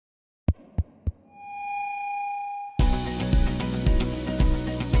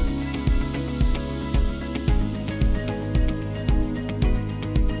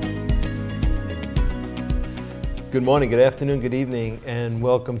Good morning, good afternoon, good evening, and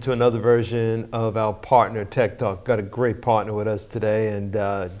welcome to another version of our partner Tech Talk. Got a great partner with us today, and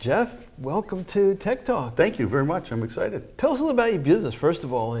Jeff, welcome to Tech Talk. Thank you very much. I'm excited. Tell us a little about your business, first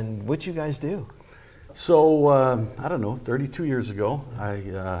of all, and what you guys do. So, I don't know, 32 years ago,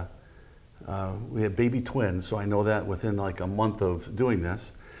 we had baby twins, so I know that within like a month of doing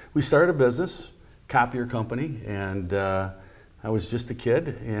this. We started a business, copier company, and I was just a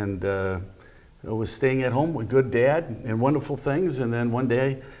kid, and I was staying at home with good dad and wonderful things, and then one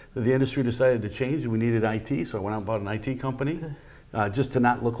day the industry decided to change and we needed IT, so I went out and bought an IT company just to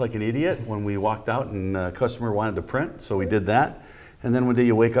not look like an idiot when we walked out and a customer wanted to print, so we did that. And then one day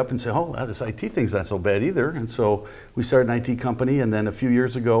you wake up and say, oh, this IT thing's not so bad either, and so we started an IT company, and then a few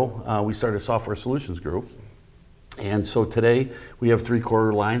years ago we started a software solutions group. And so today we have three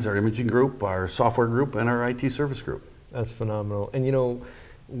core lines: our imaging group, our software group, and our IT service group. That's phenomenal. And you know,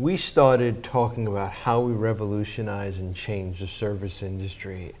 we started talking about how we revolutionize and change the service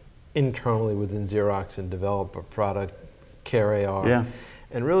industry internally within Xerox and develop a product, Care AR,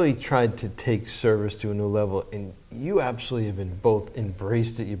 and really tried to take service to a new level. And you absolutely have been both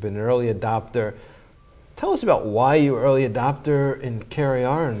embraced it. You've been an early adopter. Tell us about why you're an early adopter in Care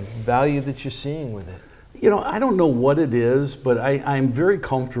AR and value that you're seeing with it. You know, I don't know what it is, but I'm very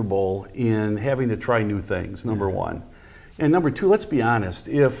comfortable in having to try new things, number one. And number two, let's be honest,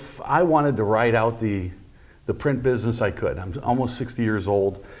 if I wanted to ride out the print business, I could. I'm almost 60 years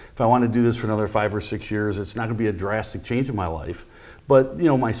old. If I want to do this for another 5 or 6 years, it's not going to be a drastic change in my life. But you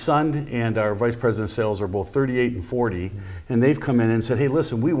know, my son and our vice president of sales are both 38 and 40, and they've come in and said, hey,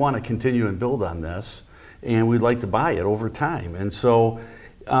 listen, we want to continue and build on this, and we'd like to buy it over time. And so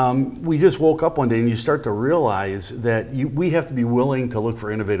we just woke up one day and you start to realize that we have to be willing to look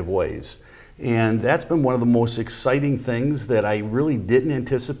for innovative ways. And that's been one of the most exciting things that I really didn't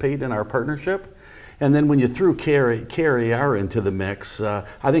anticipate in our partnership. And then when you threw Care AR into the mix, I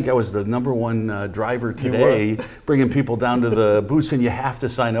think I was the #1 driver today, bringing people down to the booth, and you have to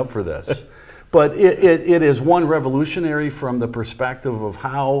sign up for this. But it is one revolutionary from the perspective of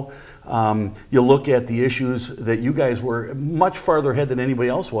how you look at the issues that you guys were much farther ahead than anybody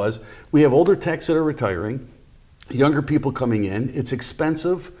else was. We have older techs that are retiring, younger people coming in. It's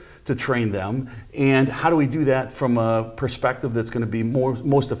expensive to train them, and how do we do that from a perspective that's going to be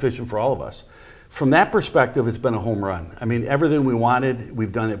most efficient for all of us? From that perspective, it's been a home run. I mean, everything we wanted,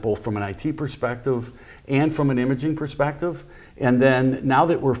 we've done it both from an IT perspective and from an imaging perspective. And then now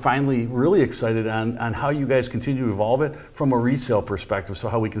that we're finally really excited on how you guys continue to evolve it from a resale perspective, so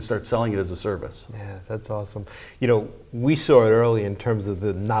how we can start selling it as a service. Yeah, that's awesome. You know, we saw it early in terms of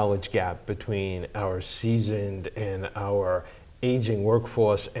the knowledge gap between our seasoned and our aging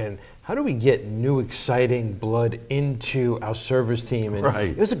workforce, and how do we get new exciting blood into our service team? And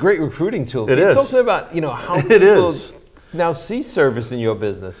it was a great recruiting tool. Can you talk to me about, you know, how people now see service in your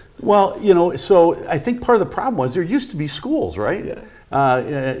business? Well, you know, so I think part of the problem was there used to be schools, right?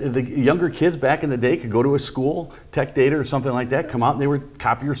 The younger kids back in the day could go to a school, Tech Data or something like that, come out and they were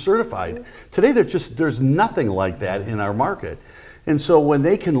copier certified. Today there's nothing like that in our market. And so when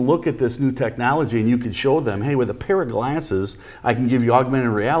they can look at this new technology and you can show them, hey, with a pair of glasses, I can give you augmented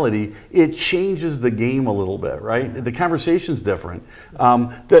reality, it changes the game a little bit, right? The conversation's different.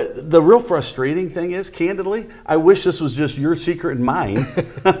 The real frustrating thing is, candidly, I wish this was just your secret and mine,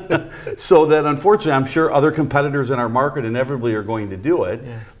 so that unfortunately, I'm sure other competitors in our market inevitably are going to do it.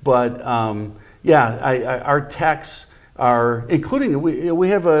 But our techs are, including, we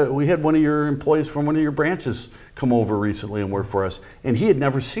had one of your employees from one of your branches come over recently and work for us, and he had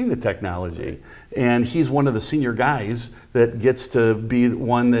never seen the technology, and he's one of the senior guys that gets to be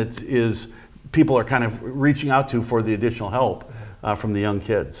one that people are kind of reaching out to for the additional help from the young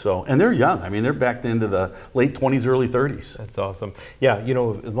kids. So, and they're young. I mean, they're back into the late 20s, early 30s. That's awesome. Yeah, you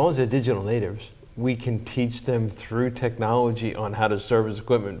know, as long as they're digital natives, we can teach them through technology on how to service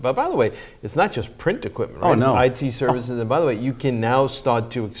equipment. But by the way, it's not just print equipment, right? Oh, no. It's IT services. And by the way, you can now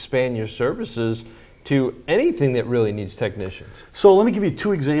start to expand your services to anything that really needs technicians. So let me give you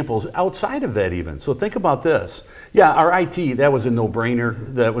 2 examples outside of that even. So think about this. Yeah, our IT, that was a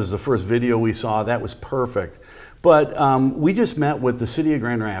no-brainer. That was the first video we saw. That was perfect. But we just met with the city of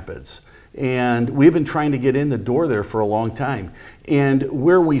Grand Rapids, and we've been trying to get in the door there for a long time. And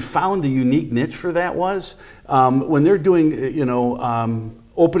where we found a unique niche for that was when they're doing, you know,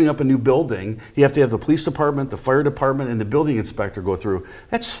 opening up a new building, you have to have the police department, the fire department, and the building inspector go through.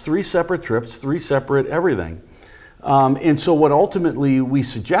 That's 3 separate trips, 3 separate everything. And so what ultimately we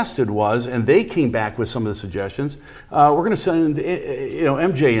suggested was, and they came back with some of the suggestions, we're going to send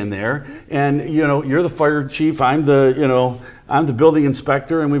MJ in there, and you're the fire chief, I'm the I'm the building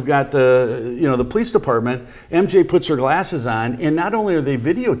inspector, and we've got the, the police department. MJ puts her glasses on, and not only are they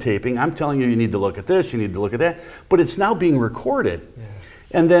videotaping, I'm telling you, you need to look at this, you need to look at that, but it's now being recorded. Yeah.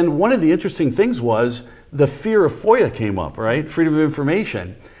 And then one of the interesting things was the fear of FOIA came up, right? Freedom of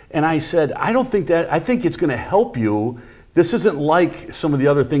information. And I said, I don't think that, I think it's going to help you. This isn't like some of the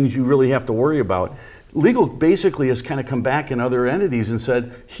other things you really have to worry about. Legal basically has kind of come back in other entities and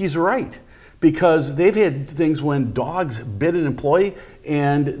said, he's right. Because they've had things when dogs bit an employee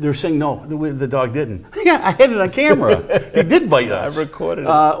and they're saying, no, the dog didn't. Yeah, I had it on camera. He did bite us. I recorded it.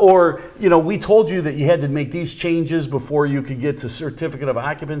 Or, we told you that you had to make these changes before you could get to certificate of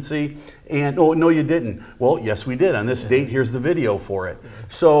occupancy. And, oh, no, you didn't. Well, yes, we did. On this date, here's the video for it.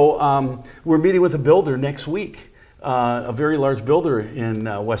 So we're meeting with a builder next week. A very large builder in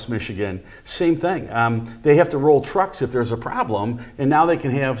West Michigan, same thing. They have to roll trucks if there's a problem, and now they can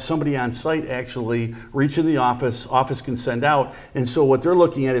have somebody on site actually reach in the office can send out, and so what they're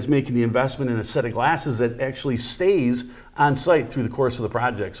looking at is making the investment in a set of glasses that actually stays on site through the course of the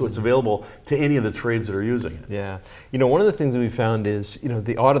project, so it's available to any of the trades that are using it. Yeah, one of the things that we found is,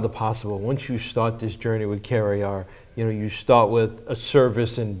 the art of the possible. Once you start this journey with CareAR, you start with a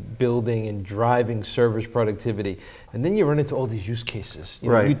service and building and driving service productivity, and then you run into all these use cases.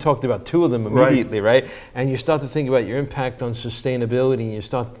 Right. You talked about two of them immediately, right? And you start to think about your impact on sustainability, and you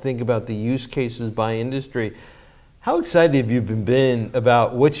start to think about the use cases by industry. How excited have you been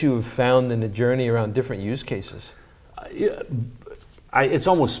about what you have found in the journey around different use cases? It's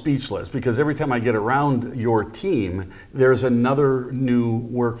almost speechless, because every time I get around your team, there's another new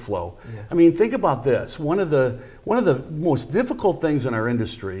workflow. Yeah. I mean, think about this. One of the most difficult things in our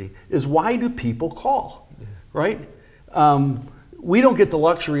industry is, why do people call, right? We don't get the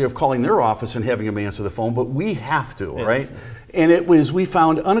luxury of calling their office and having them answer the phone, but we have to, right? And we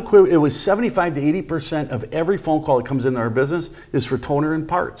found unequivocally, it was 75 to 80% of every phone call that comes into our business is for toner and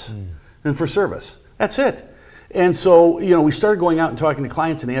parts and for service. That's it. And so, we started going out and talking to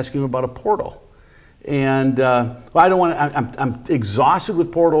clients and asking them about a portal. And I don't want to, I'm exhausted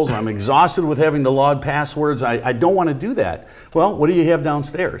with portals. I'm exhausted with having to log passwords. I don't want to do that. Well, what do you have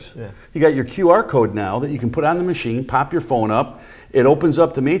downstairs? Yeah. You got your QR code now that you can put on the machine, pop your phone up. It opens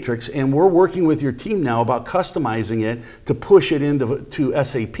up the matrix, and we're working with your team now about customizing it to push it into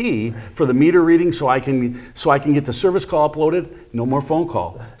SAP for the meter reading, so I can get the service call uploaded. No more phone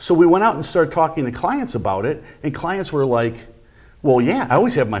call. So we went out and started talking to clients about it, and clients were like, well, yeah, I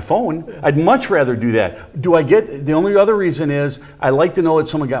always have my phone. I'd much rather do that. The only other reason is, I like to know that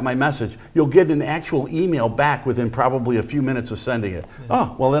someone got my message. You'll get an actual email back within probably a few minutes of sending it. Yeah.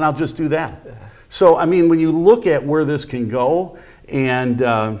 Oh, well, then I'll just do that. Yeah. So, I mean, when you look at where this can go, and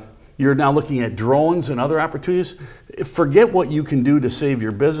you're now looking at drones and other opportunities, forget what you can do to save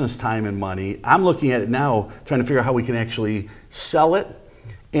your business time and money. I'm looking at it now, trying to figure out how we can actually sell it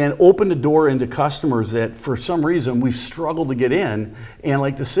and open the door into customers that for some reason we've struggled to get in, and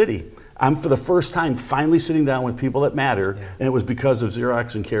like the city. I'm for the first time finally sitting down with people that matter, and it was because of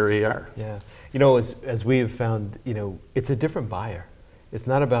Xerox and CareAR. Yeah, as we have found, it's a different buyer. It's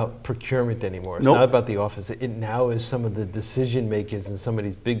not about procurement anymore. It's not about the office. It now is some of the decision makers in some of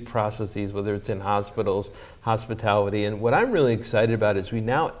these big processes, whether it's in hospitals, hospitality. And what I'm really excited about is we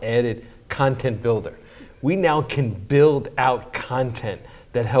now added Content Builder. We now can build out content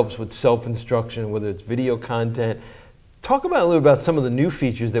that helps with self-instruction, whether it's video content. Talk about a little about some of the new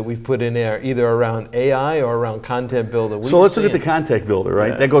features that we've put in there, either around AI or around Content Builder. So let's look at the Content Builder,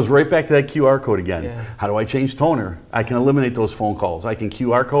 right? Yeah. That goes right back to that QR code again. Yeah. How do I change toner? I can eliminate those phone calls. I can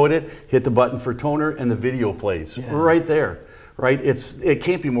QR code it, hit the button for toner, and the video plays right there, right? It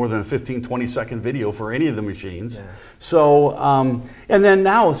can't be more than a 15, 20-second video for any of the machines. Yeah. So, and then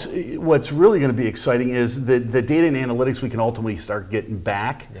now what's really going to be exciting is the data and analytics we can ultimately start getting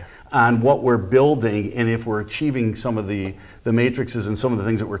back. Yeah. On what we're building, and if we're achieving some of the matrices and some of the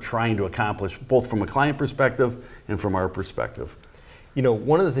things that we're trying to accomplish, both from a client perspective and from our perspective.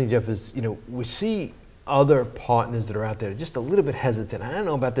 One of the things, Jeff, is, we see other partners that are out there just a little bit hesitant. I don't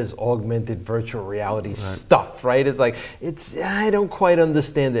know about this augmented virtual reality stuff, right? It's like, I don't quite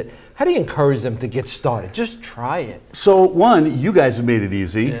understand it. How do you encourage them to get started? Just try it. So one, you guys have made it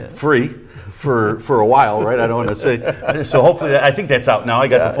easy, free. For a while, right? I don't want to say. So hopefully, I think that's out now. I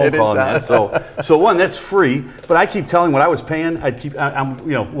got the phone call on that. So one, that's free. But I keep telling what I was paying.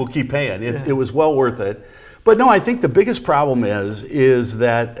 We'll keep paying. It was well worth it. But no, I think the biggest problem is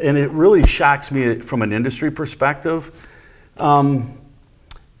that, and it really shocks me from an industry perspective. I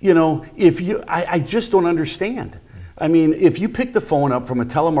just don't understand. I mean, if you pick the phone up from a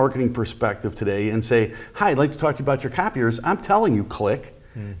telemarketing perspective today and say, "Hi, I'd like to talk to you about your copiers," I'm telling you, click.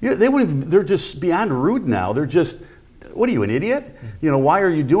 Yeah, they're just beyond rude now. They're just, what are you, an idiot? You know, why are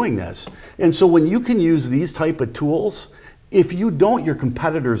you doing this? And so when you can use these type of tools, if you don't, your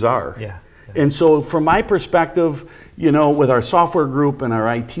competitors are. Yeah. And so from my perspective, you know, with our software group and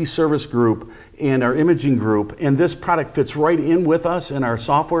our IT service group and our imaging group, and this product fits right in with us in our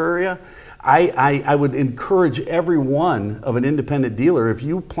software area, I would encourage every one of an independent dealer, if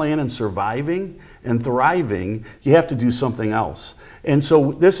you plan on surviving and thriving, you have to do something else. And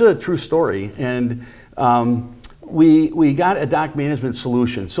so this is a true story. And we got a dock management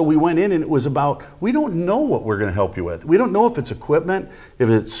solution. So we went in and it was about, we don't know what we're going to help you with. We don't know if it's equipment, if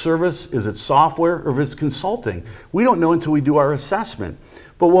it's service, is it software, or if it's consulting. We don't know until we do our assessment.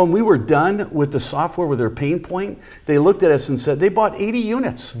 But when we were done with the software, with their pain point, they looked at us and said, they bought 80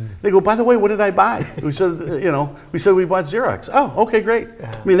 units. They go, by the way, what did I buy? We said, you know, we bought Xerox. Oh, okay, great.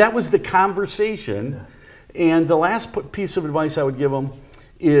 I mean, that was the conversation. And the last piece of advice I would give them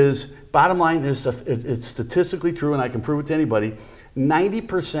is, bottom line is, it's statistically true, and I can prove it to anybody,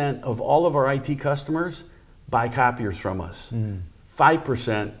 90% of all of our IT customers buy copiers from us.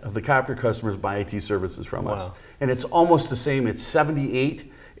 5% of the copier customers buy IT services from us. And it's almost the same, it's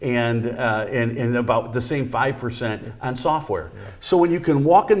 78 and about the same 5% on software. So when you can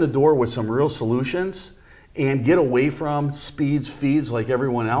walk in the door with some real solutions and get away from speeds, feeds like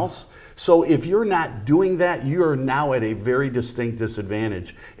everyone else, so if you're not doing that, you're now at a very distinct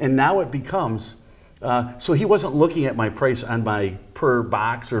disadvantage. And now it becomes, so he wasn't looking at my price on my per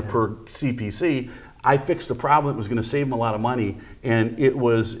box or per CPC. I fixed a problem that was going to save him a lot of money, and it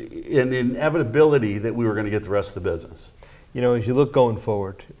was an inevitability that we were going to get the rest of the business. You know, as you look going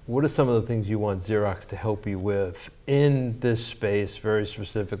forward, what are some of the things you want Xerox to help you with in this space very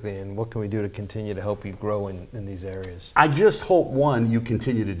specifically, and what can we do to continue to help you grow in these areas? I just hope, one, you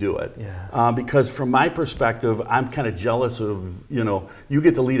continue to do it. Because from my perspective, I'm kind of jealous of, you know, you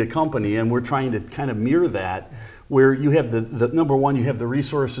get to lead a company, and we're trying to kind of mirror that, where you have the number one, you have the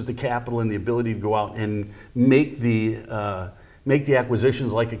resources, the capital, and the ability to go out and make the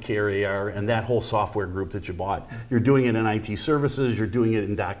acquisitions like a CareAR and that whole software group that you bought. You're doing it in IT services, you're doing it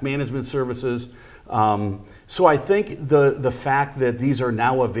in dock management services. So I think the fact that these are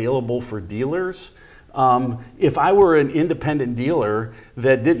now available for dealers, if I were an independent dealer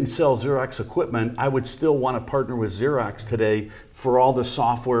that didn't sell Xerox equipment, I would still want to partner with Xerox today for all the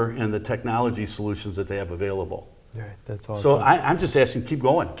software and the technology solutions that they have available. All right, that's awesome. So I'm just asking, keep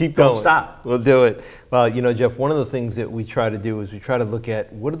going. Keep going. Don't stop. We'll do it. Well, you know, Jeff, one of the things that we try to do is we try to look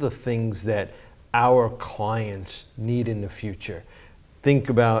at what are the things that our clients need in the future. Think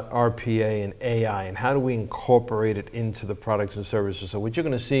about RPA and AI and how do we incorporate it into the products and services. So what you're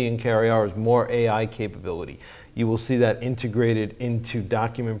going to see in CareAR is more AI capability. You will see that integrated into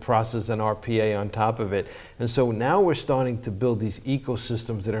document process and RPA on top of it. And so now we're starting to build these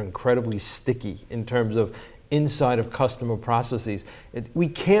ecosystems that are incredibly sticky in terms of inside of customer processes. We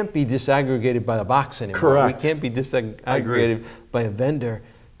can't be disaggregated by a box anymore. Correct. We can't be disaggregated by a vendor,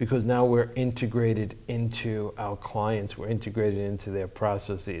 because now we're integrated into our clients, we're integrated into their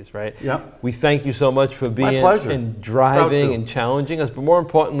processes, right? Yep. We thank you so much for being and Proud driving to. and challenging us, but more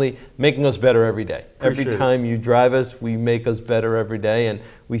importantly, making us better every day. Appreciate Every it. time you drive us, we make us better every day, and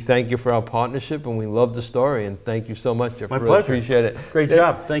we thank you for our partnership, and we love the story, and thank you so much, Jeff. My really pleasure. Appreciate it. Great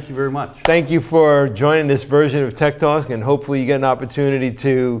job. Thank you very much. Thank you for joining this version of Tech Talk, and hopefully you get an opportunity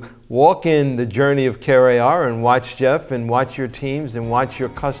to walk in the journey of CareAR and watch Jeff and watch your teams and watch your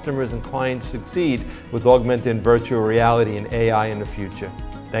customers and clients succeed with augmented and virtual reality and AI in the future.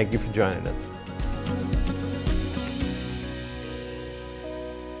 Thank you for joining us.